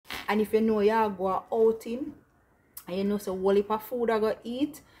And if you know you are going outing and you know so whole heap of food I go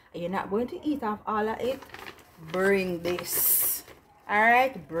eat and you're not going to eat off all of it, bring this.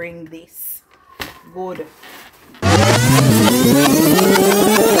 Alright, bring this. Good.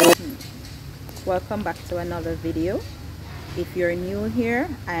 Welcome back to another video. If you're new here,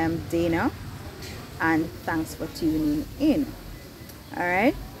 I am Dana and thanks for tuning in.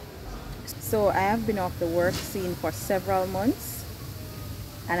 Alright, so I have been off the work scene for several months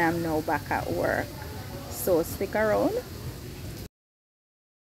and I'm now back at work, so stick around.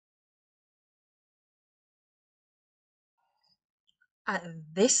 At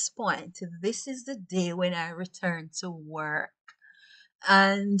this point, this is the day when I return to work,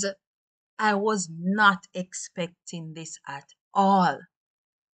 and I was not expecting this at all.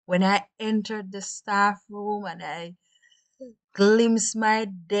 When I entered the staff room and I glimpsed my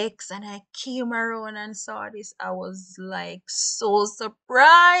decks and I came around and saw this, I was like so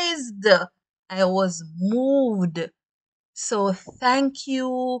surprised. I was moved. So thank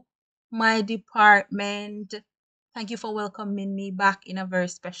you, my department. Thank you for welcoming me back in a very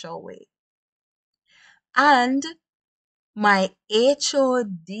special way. And my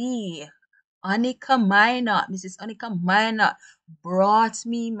HOD, Anika Minor, Mrs. Anika Minor, brought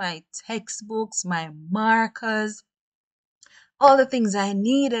me my textbooks, my markers, all the things I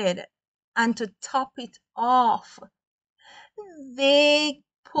needed. And to top it off, they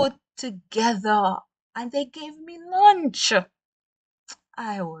put together and they gave me lunch.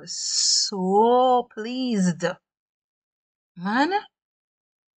 I was so pleased. Man,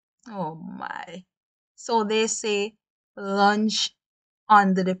 oh my. So they say lunch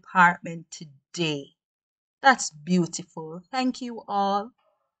on the department today. That's beautiful. Thank you all.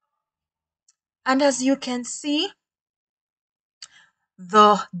 And as you can see,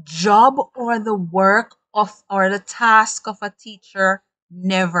 the job or the work of or the task of a teacher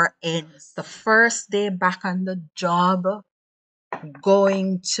never ends. The first day back on the job,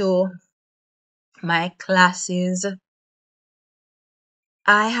 going to my classes,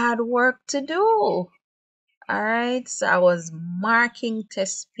 I had work to do. All right, so I was marking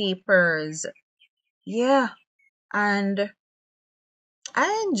test papers. Yeah, and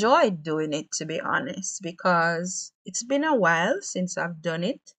I enjoyed doing it, to be honest, because it's been a while since I've done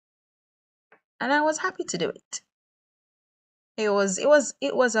it and I was happy to do it. It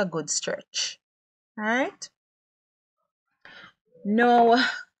was a good stretch. All right. No,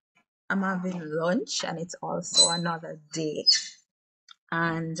 I'm having lunch and it's also another day.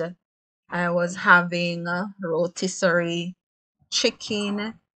 And I was having rotisserie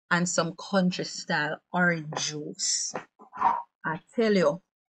chicken and some country style orange juice. I tell you,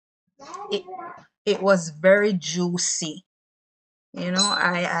 it it was very juicy.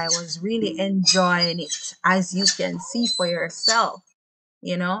 I was really enjoying it, as you can see for yourself.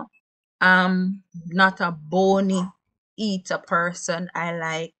 You know, not a bony eater person. I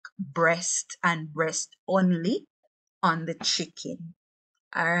like breast and breast only on the chicken.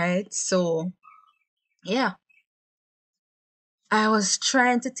 All right, so yeah, I was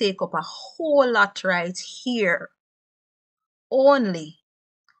trying to take up a whole lot right here only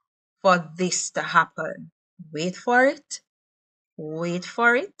for this to happen. Wait for it, wait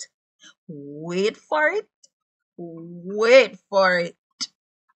for it, wait for it, wait for it.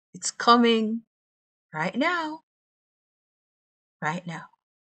 It's coming right now, right now.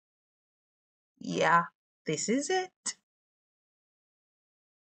 Yeah, this is it.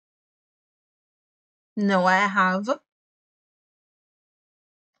 No, I have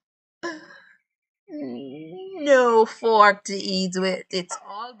no fork to eat with. It's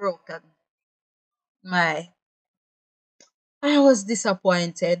all broken. My, I was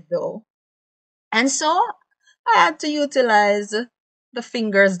disappointed though. And so I had to utilize the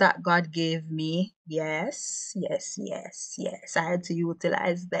fingers that God gave me. Yes, yes, yes, yes. I had to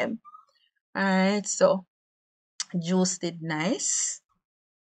utilize them. All right, so juiced it nice.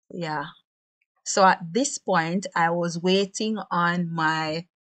 Yeah. So at this point, I was waiting on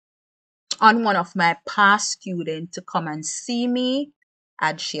one of my past students to come and see me,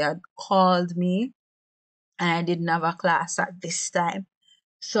 and she had called me and I didn't have a class at this time.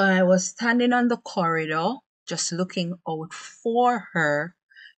 So I was standing on the corridor just looking out for her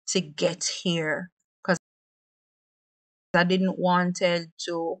to get here because I didn't wanted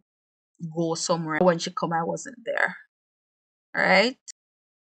to go somewhere. When she come, I wasn't there. All right.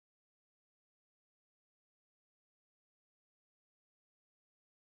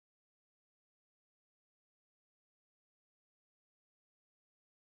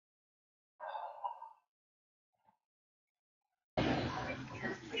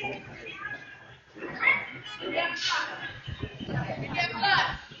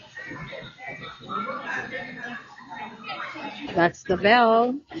 That's the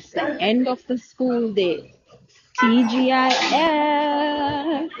bell. It's the end of the school day. TGIF.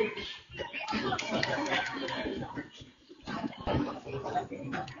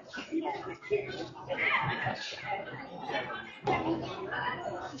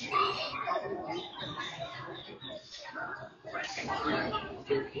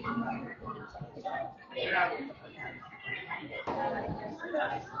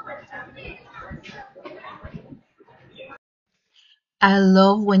 I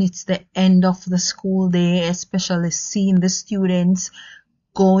love when it's the end of the school day, especially seeing the students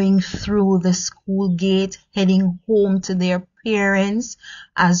going through the school gate, heading home to their parents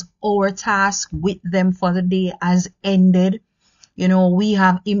as our task with them for the day has ended. We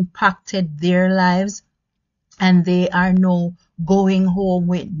have impacted their lives and they are now going home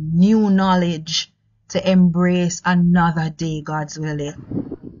with new knowledge to embrace another day, God's willing.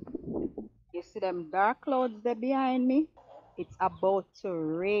 You see them dark clouds there behind me? It's about to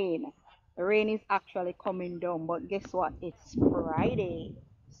rain. Rain is actually coming down, but guess what? It's Friday.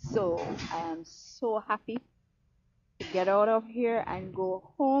 So I am so happy to get out of here and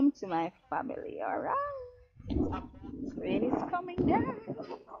go home to my family. Alright? Rain is coming down.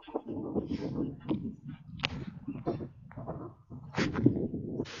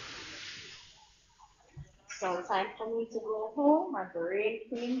 So time for me to go home. My rain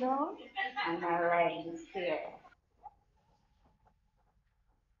came down and my ride is here.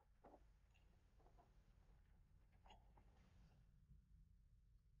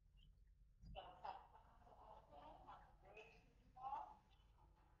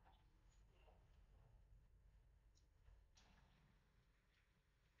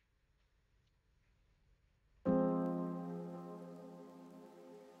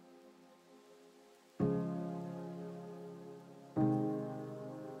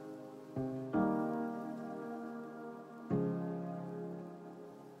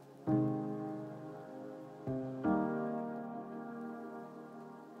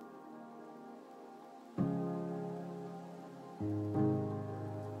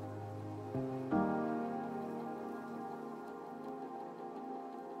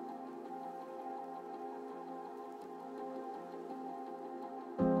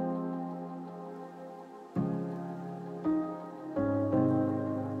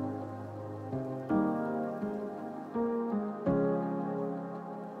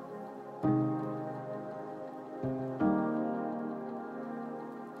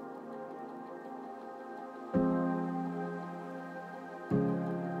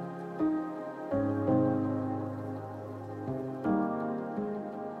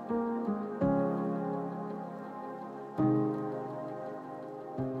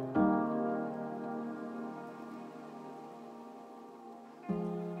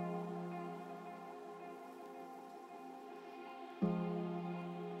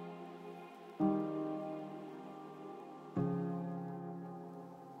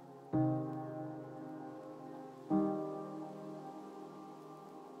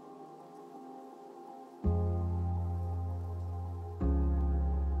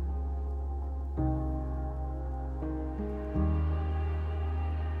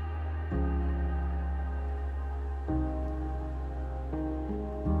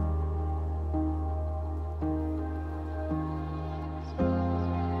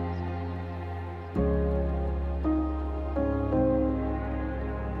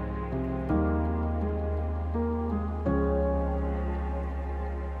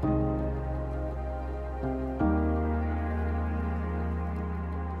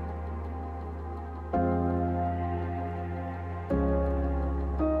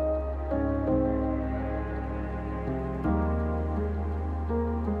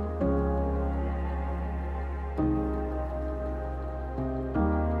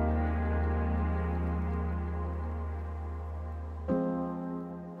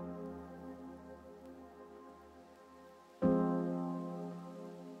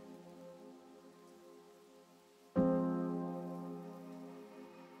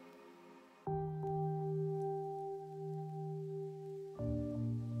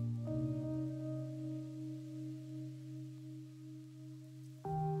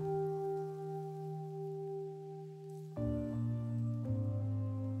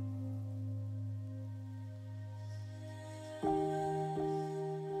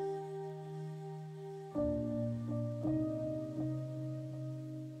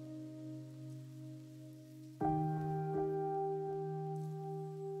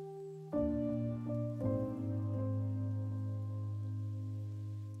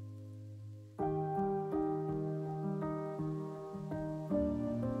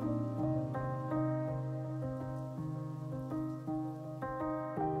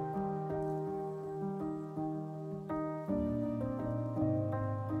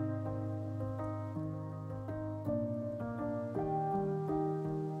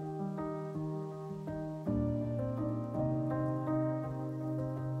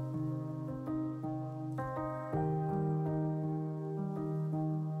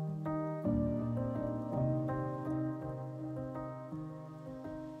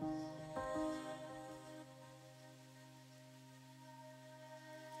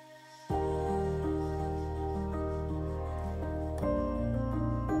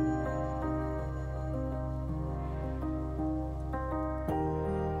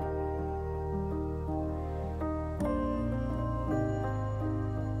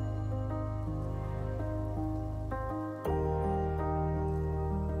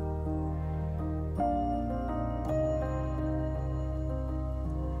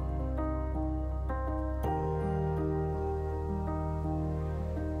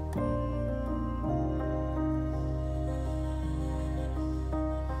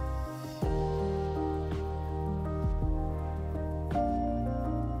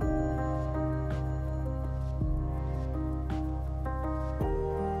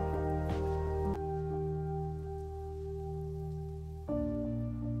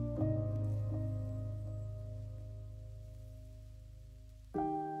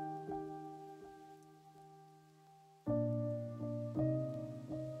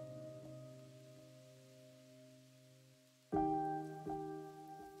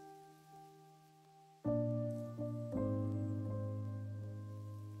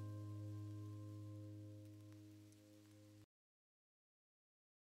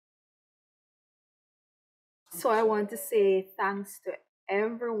 So I want to say thanks to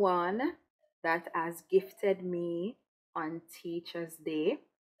everyone that has gifted me on Teachers Day.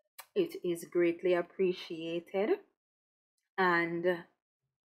 It is greatly appreciated. And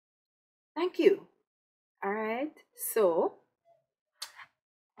thank you. All right. So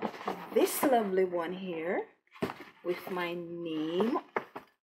this lovely one here with my name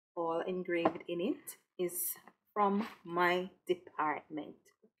all engraved in it is from my department.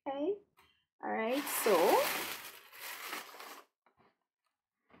 Okay. All right. So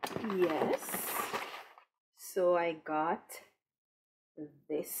yes. So I got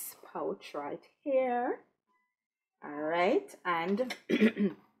this pouch right here. All right. And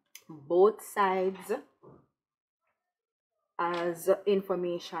both sides has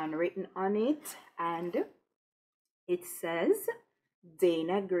information written on it, and it says,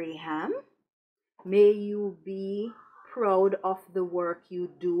 Dana Graham, may you be proud of the work you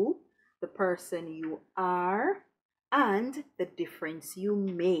do, the person you are, and the difference you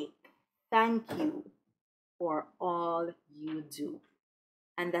make. Thank you for all you do.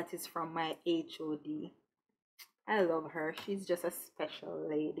 And that is from my HOD. I love her. She's just a special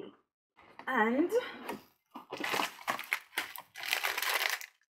lady. And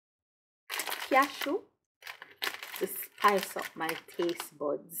cashew to spice up my taste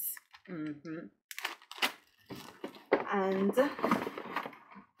buds. And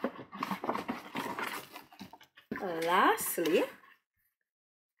lastly,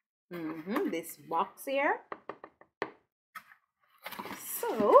 this box here.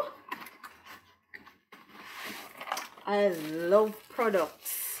 So I love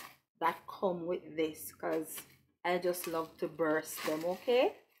products that come with this because I just love to burst them.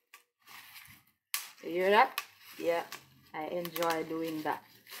 Okay, you hear that? Yeah, I enjoy doing that.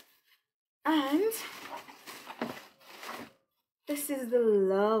 And this is the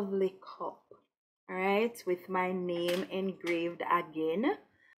lovely cup, all right, with my name engraved again.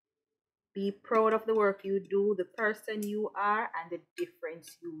 Be proud of the work you do, the person you are, and the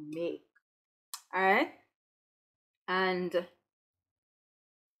difference you make. All right. And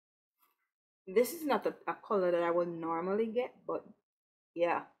this is not a color that I would normally get, but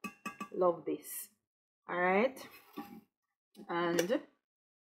yeah, love this. All right. And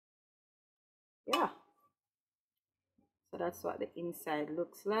yeah, so that's what the inside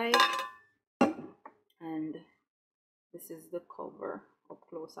looks like. And this is the cover, up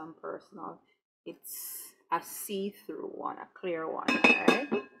close and personal. It's a see-through one, a clear one. All right.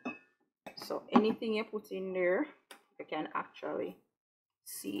 So anything you put in there, you can actually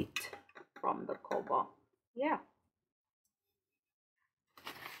see it from the cover. Yeah.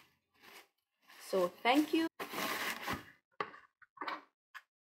 So thank you.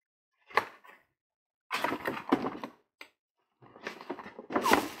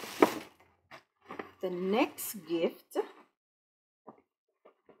 The next gift,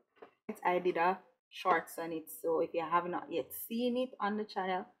 I did a shorts on it, so if you have not yet seen it on the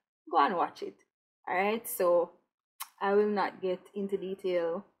channel, go and watch it. All right, so I will not get into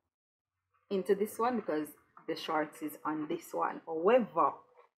detail into this one because the shorts is on this one. However,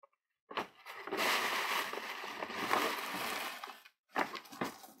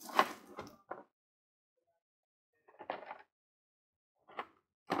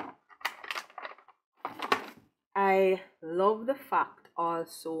 I love the fact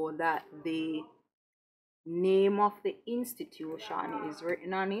also that the name of the institution is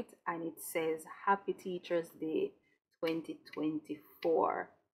written on it, and it says Happy Teachers Day 2024.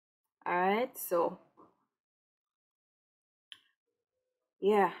 All right, so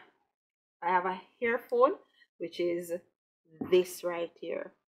yeah, I have a earphone, which is this right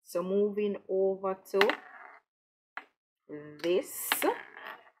here. So moving over to this,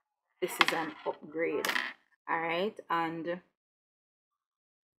 this is an upgrade. All right, and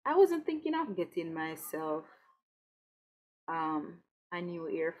I wasn't thinking of getting myself a new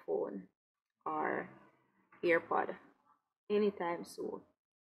earphone or earpod anytime soon.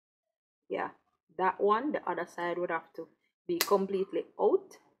 Yeah, that one, the other side would have to be completely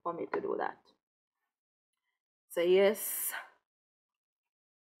out for me to do that. So yes,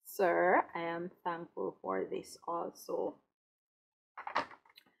 sir, I am thankful for this also.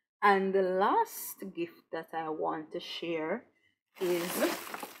 And the last gift that I want to share is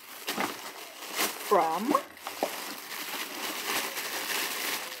from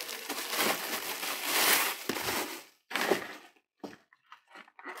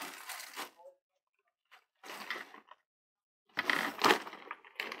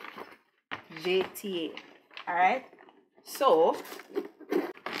JTA. All right, so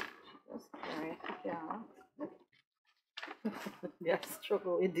just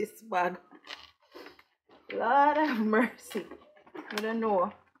struggle with this bag. Lord have mercy. I don't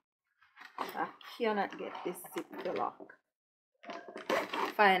know. I cannot get this zip to lock.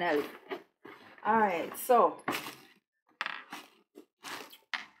 Finally. Alright, so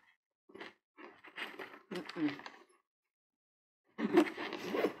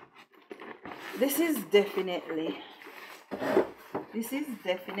this is definitely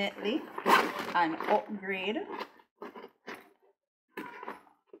an upgrade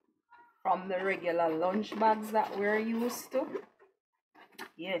from the regular lunch bags that we're used to.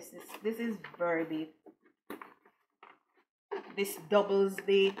 Yes, this is very big. This doubles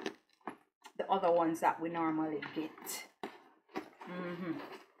the other ones that we normally get.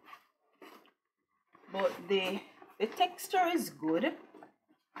 But the texture is good.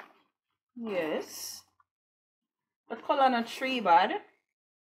 Yes. The color not tree bad.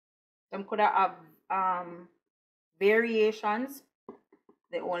 Them could have variations.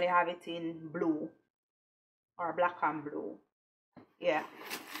 They only have it in blue or black and blue. Yeah.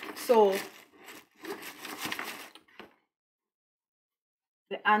 So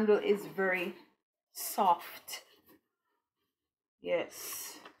the handle is very soft.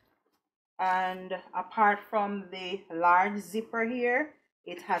 Yes. And apart from the large zipper here,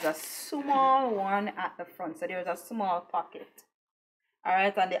 it has a small one at the front. So there's a small pocket. All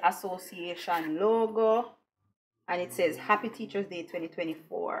right, and the association logo. And it says Happy Teachers Day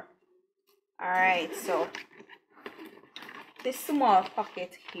 2024. All right, so this small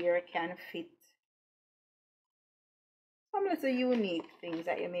pocket here can fit some little unique things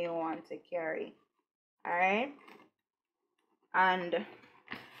that you may want to carry. All right, and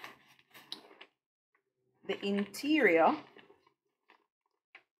the interior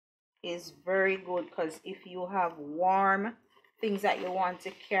is very good because if you have warm things that you want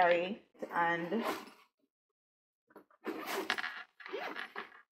to carry, and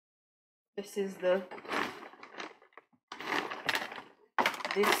this is the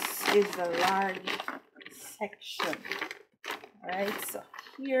large section. All right, so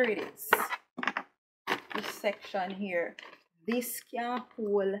here it is. This section here, this can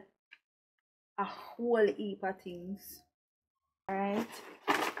hold a whole heap of things. All right.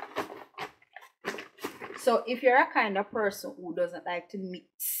 So if you're a kind of person who doesn't like to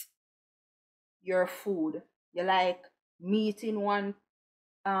mix your food, you like meat in one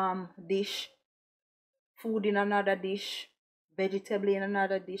dish, food in another dish, vegetable in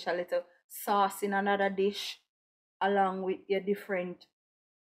another dish, a little sauce in another dish, along with your different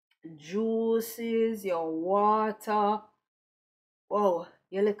juices, your water. Oh,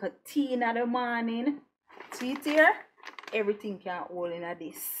 you look at tea in the morning. See it here? Everything can hold in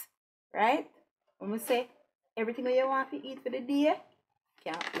this, right? When we say everything that you want to eat for the day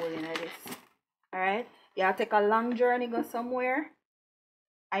can hold in this. Alright? You take a long journey, go somewhere,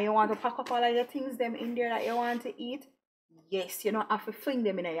 and you want to pack up all of your things them in there that you want to eat. Yes, you don't have to fling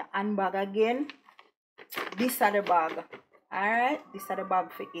them in your handbag again. This are the bag. Alright? This are the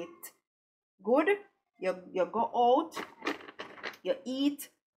bag for it. Good? You go out, you eat,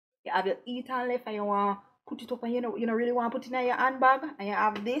 you have your eat and left, and you want to put it up, and you don't really want to put it in your handbag, and you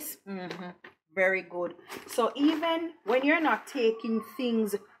have this. Very good. So even when you're not taking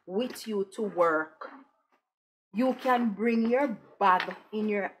things with you to work, you can bring your bag in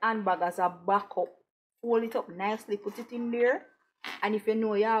your handbag as a backup. Fold it up nicely, put it in there, and if you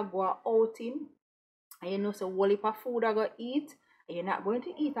know you're going outing, and you know so whole heap of food I go eat, and you're not going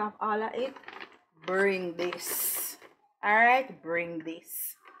to eat off all of it, bring this. Alright, bring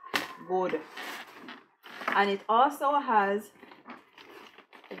this. Good. And it also has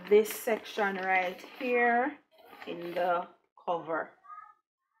this section right here in the cover.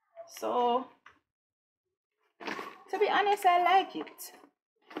 So to be honest, I like it.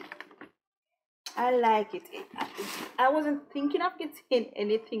 I like it. I wasn't thinking of getting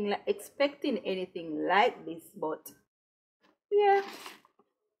anything like expecting anything like this, but yeah,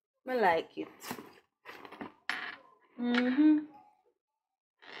 I like it.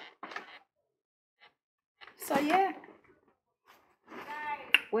 So yeah,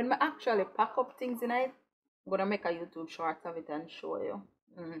 when I actually pack up things in it, I'm gonna make a YouTube short of it and show you.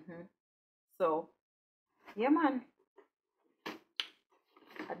 So yeah, man.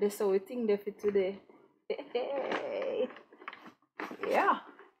 That's how we think there for today. Yeah.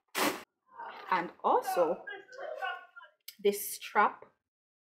 And also, this strap,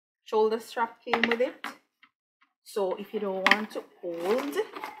 shoulder strap came with it. So if you don't want to hold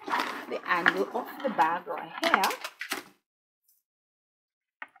the handle of the bag right here,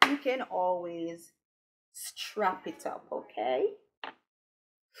 you can always strap it up, okay?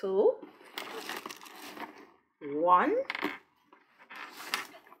 So, one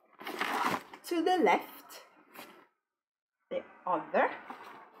to the left other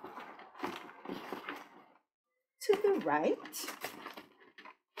to the right,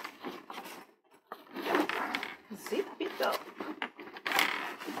 zip it up,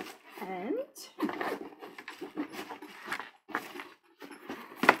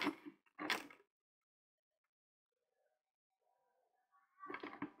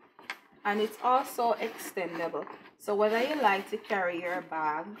 and it's also extendable. So whether you like to carry your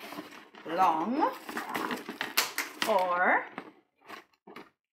bag long or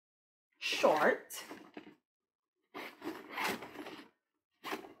short,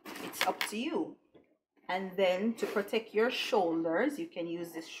 it's up to you. And then to protect your shoulders, you can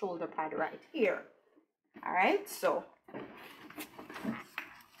use this shoulder pad right here. All right, so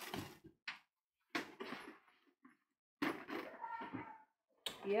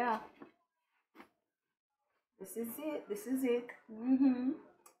yeah, this is it. This is it.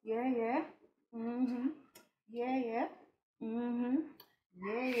 Yeah, yeah. Yeah, yeah.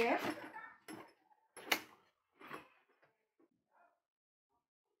 Yeah, yeah.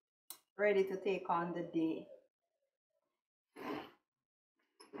 Ready to take on the day.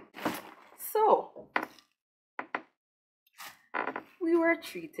 So we were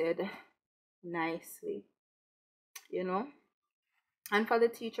treated nicely, you know. And for the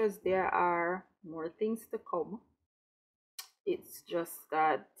teachers, there are more things to come. It's just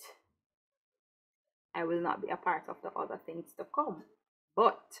that I will not be a part of the other things to come.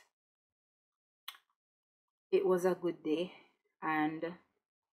 But it was a good day. And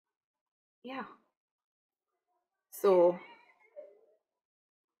yeah. So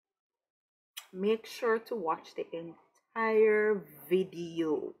make sure to watch the entire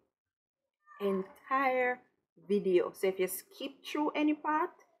video. Entire video. So if you skip through any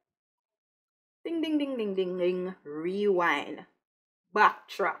part, ding, ding, ding, ding, ding, ding, rewind,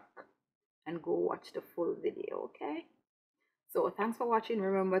 backtrack, and go watch the full video, okay? So thanks for watching.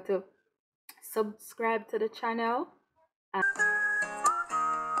 Remember to subscribe to the channel.